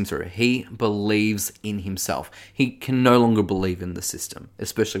sees him through. He believes in himself. He can no longer believe in the system,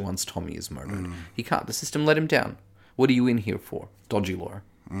 especially once Tommy is murdered. He can't. The system let him down. What are you in here for? Dodgy lawyer.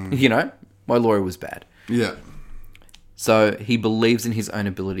 You know? My lawyer was bad. Yeah. So he believes in his own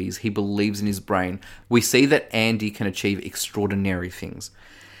abilities. He believes in his brain. We see that Andy can achieve extraordinary things.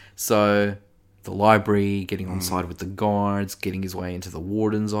 So the library, getting on side with the guards, getting his way into the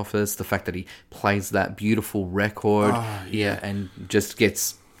warden's office, the fact that he plays that beautiful record, and just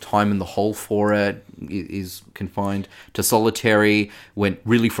gets time in the hole for it, is confined to solitary, when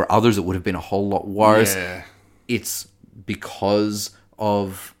really for others it would have been a whole lot worse. Yeah. It's because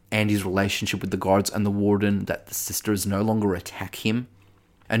of Andy's relationship with the guards and the warden that the sisters no longer attack him.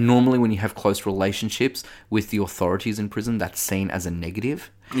 And normally when you have close relationships with the authorities in prison, that's seen as a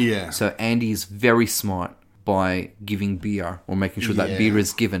negative. Yeah. So Andy is very smart by giving beer, or making sure that beer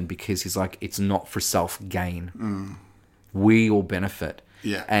is given, because he's like, it's not for self-gain. We all benefit.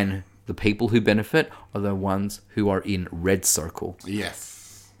 Yeah. And the people who benefit are the ones who are in red circle.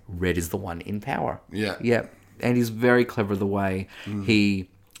 Yes. Red is the one in power. Yeah. Yeah. And he's very clever the way he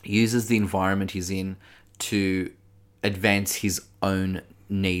uses the environment he's in to advance his own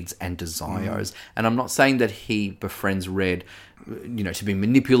needs and desires. And I'm not saying that he befriends Red, you know, to be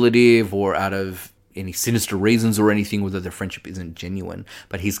manipulative or out of any sinister reasons or anything, whether their friendship isn't genuine,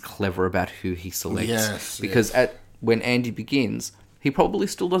 but he's clever about who he selects. Yes, because when Andy begins, he probably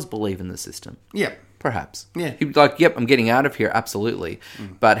still does believe in the system. Yeah. Perhaps. Yeah. He'd be like, yep, I'm getting out of here, absolutely.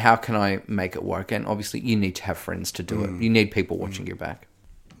 But how can I make it work? And obviously you need to have friends to do it. You need people watching your back.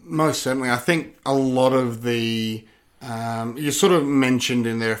 Most certainly. I think a lot of the... you sort of mentioned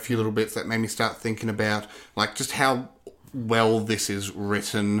in there a few little bits that made me start thinking about, like, just how well this is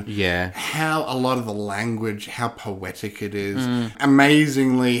written. Yeah. How a lot of the language, how poetic it is.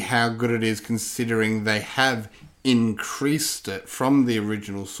 Amazingly how good it is, considering they have increased it from the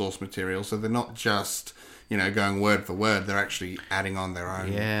original source material. So they're not just, you know, going word for word. They're actually adding on their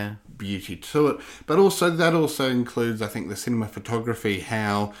own beauty to it. But also, that also includes, I think, the cinematography,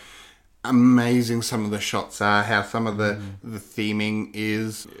 how amazing some of the shots are, how some of the theming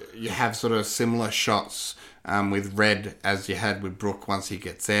is. You have sort of similar shots with Red as you had with Brooke once he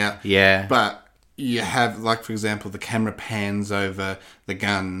gets out. Yeah. But you have, like, for example, the camera pans over the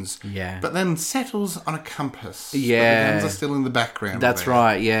guns. Yeah. But then settles on a compass. Yeah. But the guns are still in the background. That's there.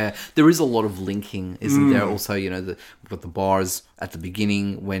 right, yeah. There is a lot of linking, isn't there? Also, you know, we've got the bars at the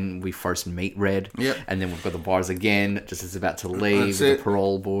beginning when we first meet Red. Yep. And then we've got the bars again just as it's about to leave That's with it. the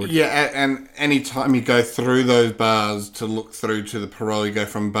parole board. Yeah, and any time you go through those bars to look through to the parole, you go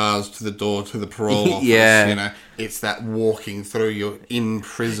from bars to the door to the parole office. Yeah. You know, it's that walking through, you're in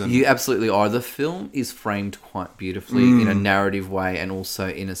prison. You absolutely are. The film is framed quite beautifully in a narrative way and also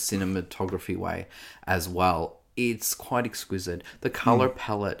in a cinematography way as well. It's quite exquisite. The colour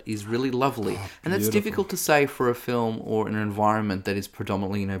palette is really lovely. And that's difficult to say for a film or an environment that is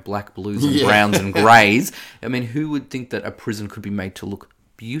predominantly, you know, black, blues and browns and greys. I mean, who would think that a prison could be made to look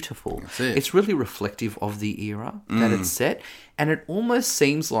beautiful? That's it. It's really reflective of the era that it's set. And it almost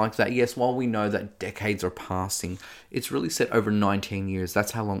seems like that, yes, while we know that decades are passing, it's really set over 19 years.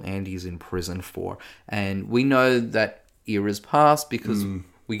 That's how long Andy is in prison for. And we know that eras pass because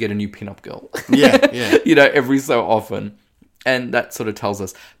we get a new pin-up girl. Yeah. You know, every so often. And that sort of tells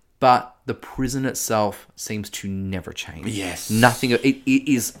us. But the prison itself seems to never change. Yes. Nothing. It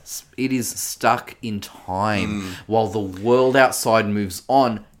is stuck in time while the world outside moves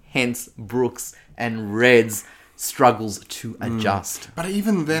on. hence Brooks and Red's struggles to adjust. But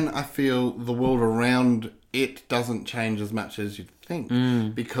even then, I feel the world around it doesn't change as much as you'd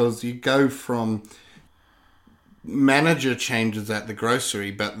think. Because you go from manager changes at the grocery,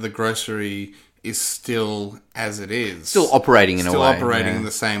 but the grocery is still as it is. Still operating in a way. Still operating in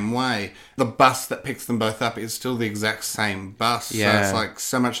the same way. The bus that picks them both up is still the exact same bus. Yeah. So it's like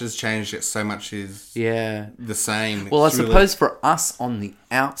so much has changed, yet so much is the same. Well, It's I suppose for us on the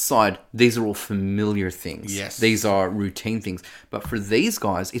outside, these are all familiar things. Yes. These are routine things. But for these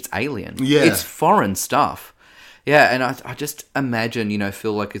guys, it's alien. Yeah. It's foreign stuff. Yeah, and I just imagine,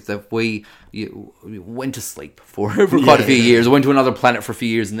 feel like if we went to sleep for quite a few years, went to another planet for a few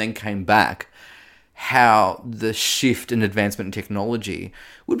years and then came back, how the shift and advancement in technology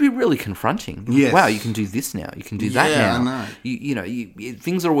would be really confronting. Yes. Wow, you can do this now. You can do that now. I know.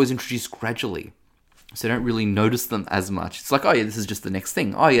 Things are always introduced gradually. So you don't really notice them as much. It's like, oh yeah, this is just the next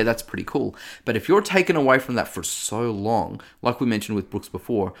thing. Oh yeah, that's pretty cool. But if you're taken away from that for so long, like we mentioned with Brooks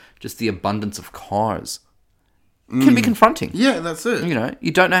before, just the abundance of cars can be confronting. Yeah, that's it.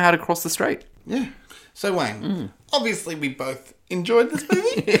 You don't know how to cross the street. Yeah. So, Wayne, obviously we both enjoyed this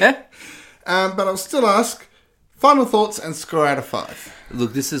movie. Yeah. But I'll still ask, final thoughts and score out of 5.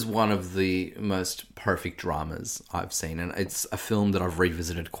 Look, this is one of the most perfect dramas I've seen, and it's a film that I've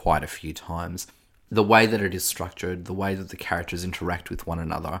revisited quite a few times. The way that it is structured, the way that the characters interact with one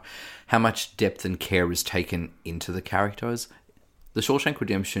another, how much depth and care is taken into the characters. The Shawshank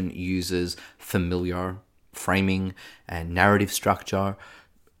Redemption uses familiar framing and narrative structure,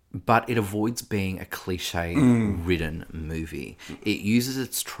 but it avoids being a cliche-ridden movie. It uses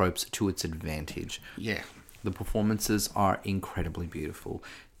its tropes to its advantage. Yeah. The performances are incredibly beautiful.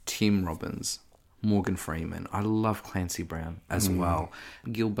 Tim Robbins, Morgan Freeman. I love Clancy Brown as well.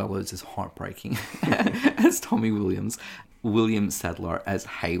 Gil Bellows is heartbreaking as Tommy Williams. William Sadler as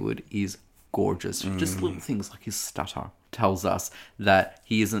Hayward is gorgeous. Just little things like his stutter tells us that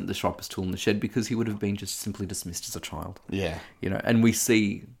he isn't the sharpest tool in the shed, because he would have been just simply dismissed as a child. Yeah. And we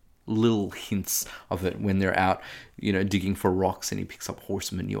see little hints of it when they're out, digging for rocks, and he picks up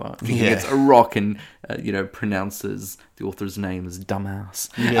horse manure, thinking it's a rock, and pronounces the author's name as dumbass.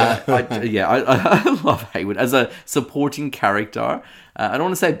 I love Hayward as a supporting character. I don't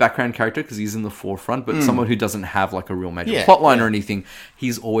want to say background character because he's in the forefront, but someone who doesn't have like a real major plotline or anything.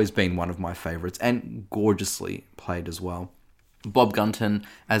 He's always been one of my favorites, and gorgeously played as well. Bob Gunton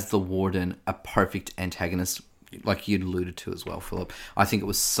as the warden, a perfect antagonist, like you'd alluded to as well, Philip. I think it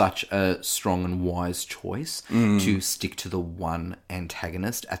was such a strong and wise choice to stick to the one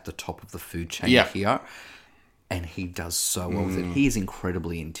antagonist at the top of the food chain here. And he does so well with it. He is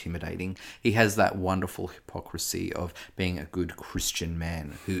incredibly intimidating. He has that wonderful hypocrisy of being a good Christian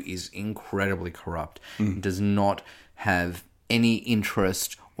man who is incredibly corrupt, does not have any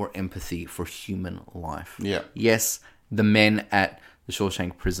interest or empathy for human life. Yeah. Yes, the men at the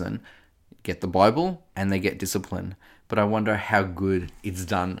Shawshank prison get the Bible and they get discipline, but I wonder how good it's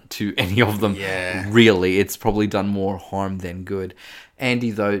done to any of them. Yeah. Really, it's probably done more harm than good.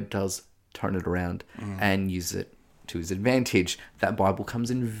 Andy, though, does turn it around and use it to his advantage. That Bible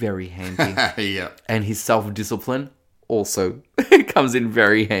comes in very handy. Yeah. And his self-discipline also comes in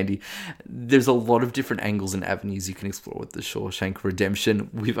very handy. There's a lot of different angles and avenues you can explore with the Shawshank Redemption.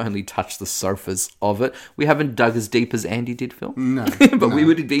 We've only touched the surface of it. We haven't dug as deep as Andy did, Phil. No. But we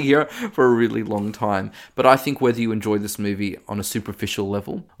would be here for a really long time. But I think whether you enjoy this movie on a superficial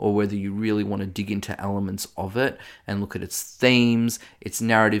level, or whether you really want to dig into elements of it and look at its themes, its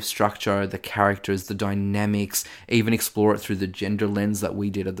narrative structure, the characters, the dynamics, even explore it through the gender lens that we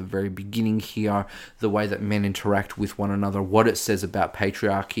did at the very beginning here, the way that men interact with one another, what it says about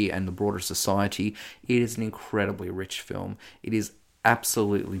patriarchy and the broader society. It is an incredibly rich film. It is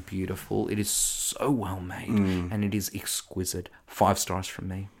absolutely beautiful. It is so well made, and it is exquisite. 5 stars from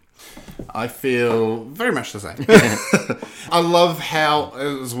me. I feel very much the same. I love how,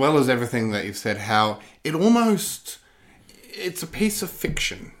 as well as everything that you've said, how it's a piece of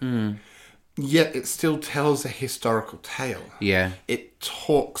fiction. Yet it still tells a historical tale. Yeah. It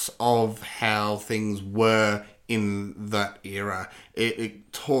talks of how things were in that era.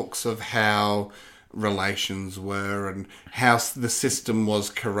 It talks of how relations were and how the system was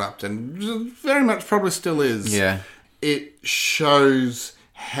corrupt, and very much probably still is. Yeah. It shows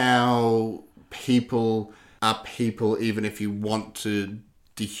how people are people, even if you want to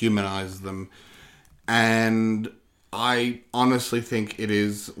dehumanize them. And I honestly think it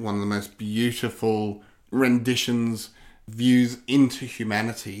is one of the most beautiful renditions, views into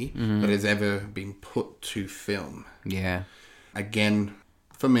humanity that has ever been put to film. Yeah. Again,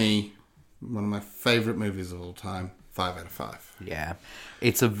 for me, one of my favourite movies of all time. 5 out of 5. Yeah.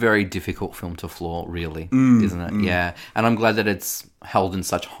 It's a very difficult film to floor, really, isn't it? Yeah. And I'm glad that it's held in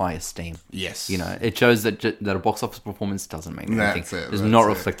such high esteem. Yes. You know, it shows that a box office performance doesn't mean anything. That's it. Does that's not it.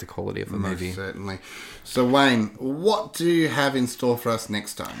 reflect the quality of the movie. Most certainly. So, Wayne, what do you have in store for us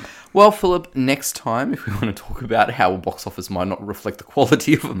next time? Well, Philip, next time, if we want to talk about how a box office might not reflect the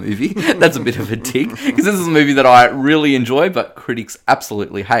quality of a movie, that's a bit of a tick, because this is a movie that I really enjoy, but critics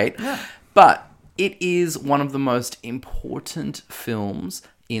absolutely hate. Yeah. But it is one of the most important films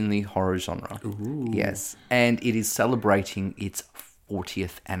in the horror genre. Ooh. Yes. And it is celebrating its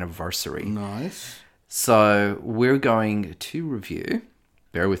 40th anniversary. Nice. So we're going to review,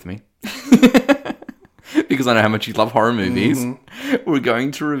 bear with me, because I know how much you love horror movies. Mm-hmm. We're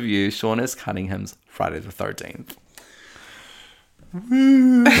going to review Sean S. Cunningham's Friday the 13th.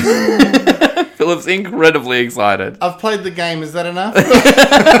 Philip's incredibly excited. I've played the game. Is that enough?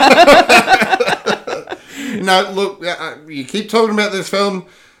 No, look, you keep talking about this film,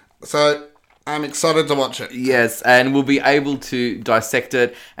 so I'm excited to watch it. Yes, and we'll be able to dissect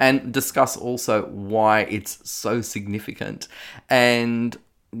it and discuss also why it's so significant. And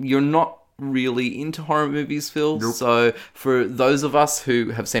you're not really into horror movies, Phil. Nope. So for those of us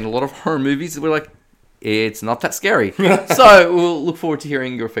who have seen a lot of horror movies, we're like, it's not that scary. So we'll look forward to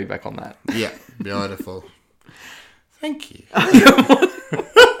hearing your feedback on that. Yeah, beautiful. Thank you.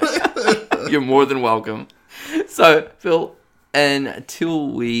 You're more than welcome. So, Phil, until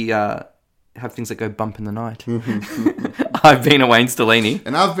we have things that go bump in the night, I've been a Wayne Stellini.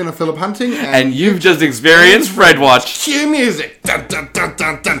 And I've been a Philip Hunting. And you've just experienced Fred Watch. Cue music. Dun, dun, dun,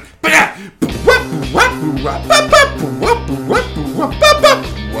 dun, dun.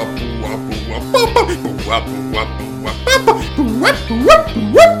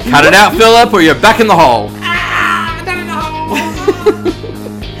 Cut it out, Philip, or you're back in the hole.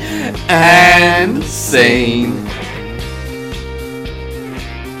 And scene.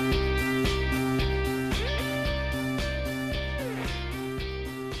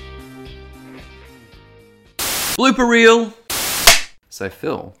 Blooper reel. So,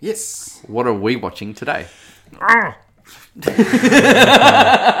 Phil. Yes. What are we watching today?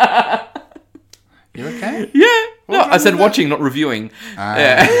 You okay? Yeah. No, I said watching, not reviewing.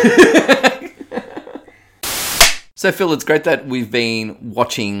 Yeah. So, Phil, it's great that we've been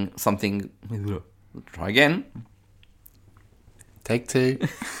watching something. Try again. Take 2.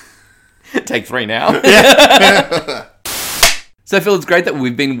 Take 3 now. So, Phil, it's great that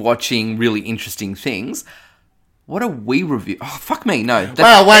we've been watching really interesting things. What are we reviewing? Oh, fuck me, no.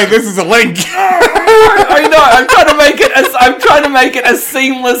 Wow, wait, this is a link. I know. I'm trying to make it a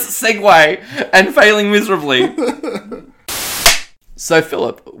seamless segue and failing miserably. So,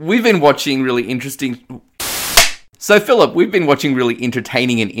 Philip, we've been watching really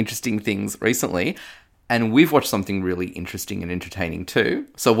entertaining and interesting things recently, and we've watched something really interesting and entertaining too.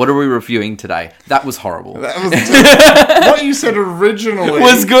 So what are we reviewing today? That was horrible. What you said originally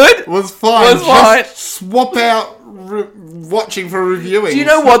was good. Was fine. Was fine. Just swap out watching for reviewing. Do you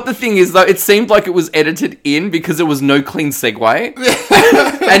know what the thing is though? It seemed like it was edited in because there was no clean segue,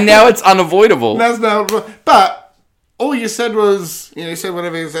 and now it's unavoidable. But all you said was, you said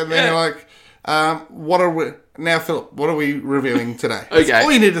whatever you said, and then you're like, what are we... Now, Philip, what are we reviewing today? Okay. That's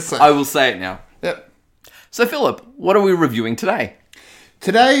all you need to say. I will say it now. Yep. So, Philip, what are we reviewing today?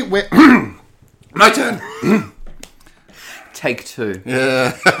 Today, we're... My turn. Take 2.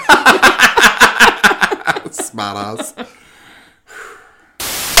 Yeah. Smart ass.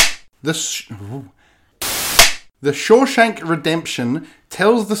 The Shawshank Redemption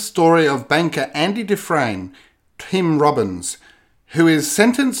tells the story of banker Andy Dufresne, Tim Robbins, who is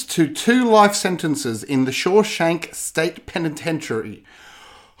sentenced to 2 life sentences in the Shawshank State Penitentiary.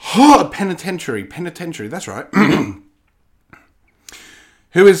 Penitentiary, that's right.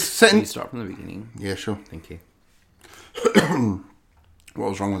 Who is Can you start from the beginning? Yeah, sure. Thank you. What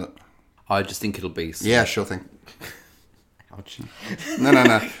was wrong with it? I just think it'll be... Yeah, sure thing. Ouch. No.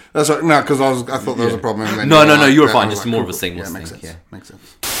 That's right. No, because I thought there was a problem. And then No, you were fine. Just more of a seamless thing. Makes sense. Yeah. Makes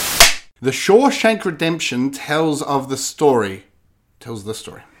sense. The Shawshank Redemption tells the story.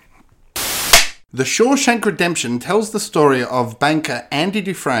 The Shawshank Redemption tells the story of banker Andy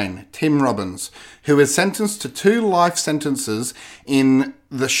Dufresne, Tim Robbins, who is sentenced to 2 life sentences in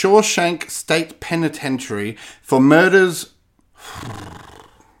the Shawshank State Penitentiary for murders...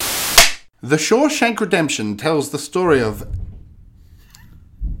 The Shawshank Redemption tells the story of...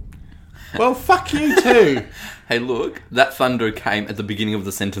 Well, fuck you too. Hey, look, that thunder came at the beginning of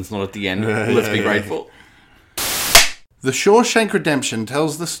the sentence, not at the end. Let's be grateful. The Shawshank Redemption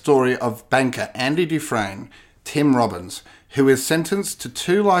tells the story of banker Andy Dufresne, Tim Robbins, who is sentenced to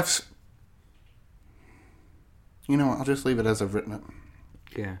 2 life... You know what? I'll just leave it as I've written it.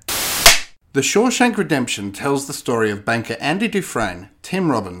 Yeah. The Shawshank Redemption tells the story of banker Andy Dufresne, Tim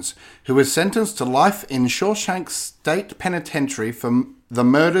Robbins, who was sentenced to life in Shawshank State Penitentiary for the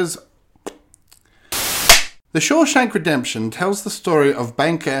murders. The Shawshank Redemption tells the story of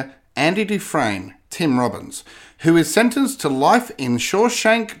banker Andy Dufresne, Tim Robbins, who is sentenced to life in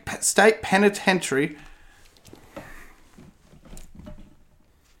Shawshank State Penitentiary.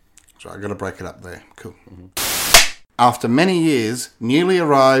 Sorry, I've got to break it up there. Cool. After many years, newly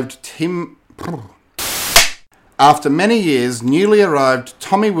arrived Tommy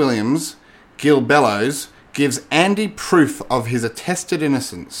Williams, Gil Bellows, gives Andy proof of his attested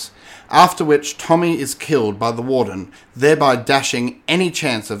innocence, after which Tommy is killed by the warden, thereby dashing any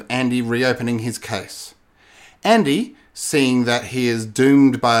chance of Andy reopening his case. Andy, seeing that he is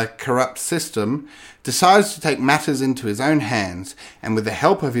doomed by a corrupt system, decides to take matters into his own hands, and with the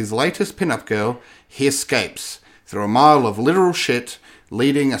help of his latest pin-up girl, he escapes through a mile of literal shit,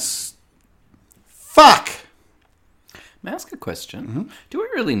 leading us. Fuck! May I ask a question? Do we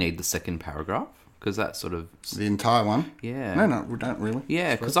really need the second paragraph? Because that sort of... The entire one? Yeah. No, we don't really.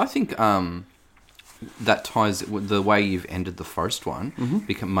 Yeah, because I think that ties with the way you've ended the first one,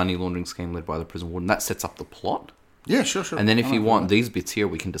 become money laundering scheme led by the prison warden. That sets up the plot. Yeah, sure. And then if you want these bits here,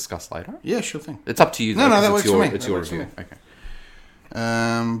 we can discuss later. Yeah, sure thing. It's up to you. No, though, that 'cause works for me. It's That your works for review. me. Okay.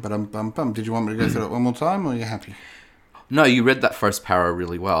 Did you want me to go through it one more time, or are you happy? No, you read that first para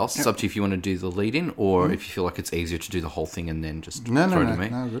really well. So it's up to you if you want to do the lead-in, or if you feel like it's easier to do the whole thing and then just throw it to me.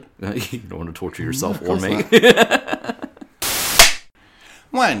 No, good. You don't want to torture yourself or course me.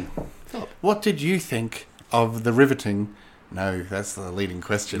 Wayne, what did you think of the riveting... No, that's the leading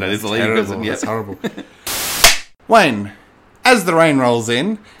question. That is That's the leading terrible. question, yeah. That's horrible. Wayne, as the rain rolls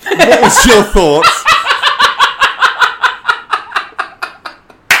in, what was your thoughts?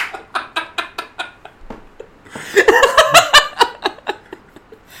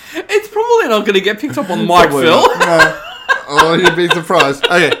 It's probably not going to get picked up on mic, Probably Phil. not. No. Oh, you'd be surprised.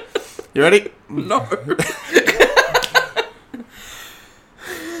 Okay, you ready? No.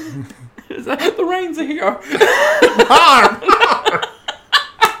 The rains are here.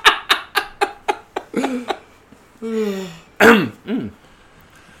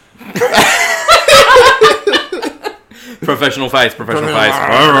 Professional face. Okay,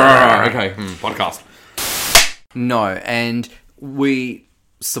 podcast. No, and we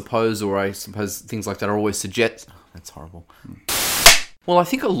suppose, or I suppose things like that are always suggest... Oh, that's horrible. Well, I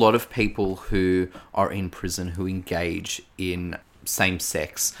think a lot of people who are in prison who engage in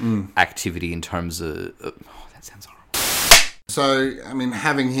same-sex activity in terms of... oh, that sounds horrible. So, I mean,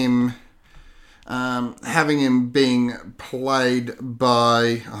 having him being played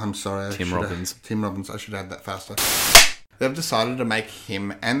by... Oh, I'm sorry. Tim Robbins. Tim Robbins. I should add that faster. They've decided to make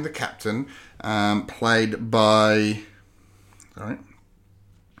him and the captain played by... Sorry.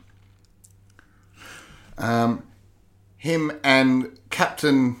 Him and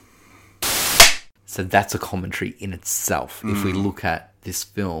Captain... So that's a commentary in itself. If we look at this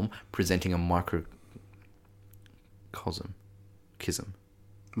film presenting a microcosm.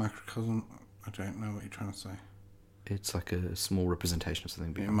 Microcosm? I don't know what you're trying to say. It's like a small representation of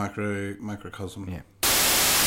something bigger. Microcosm. Yeah.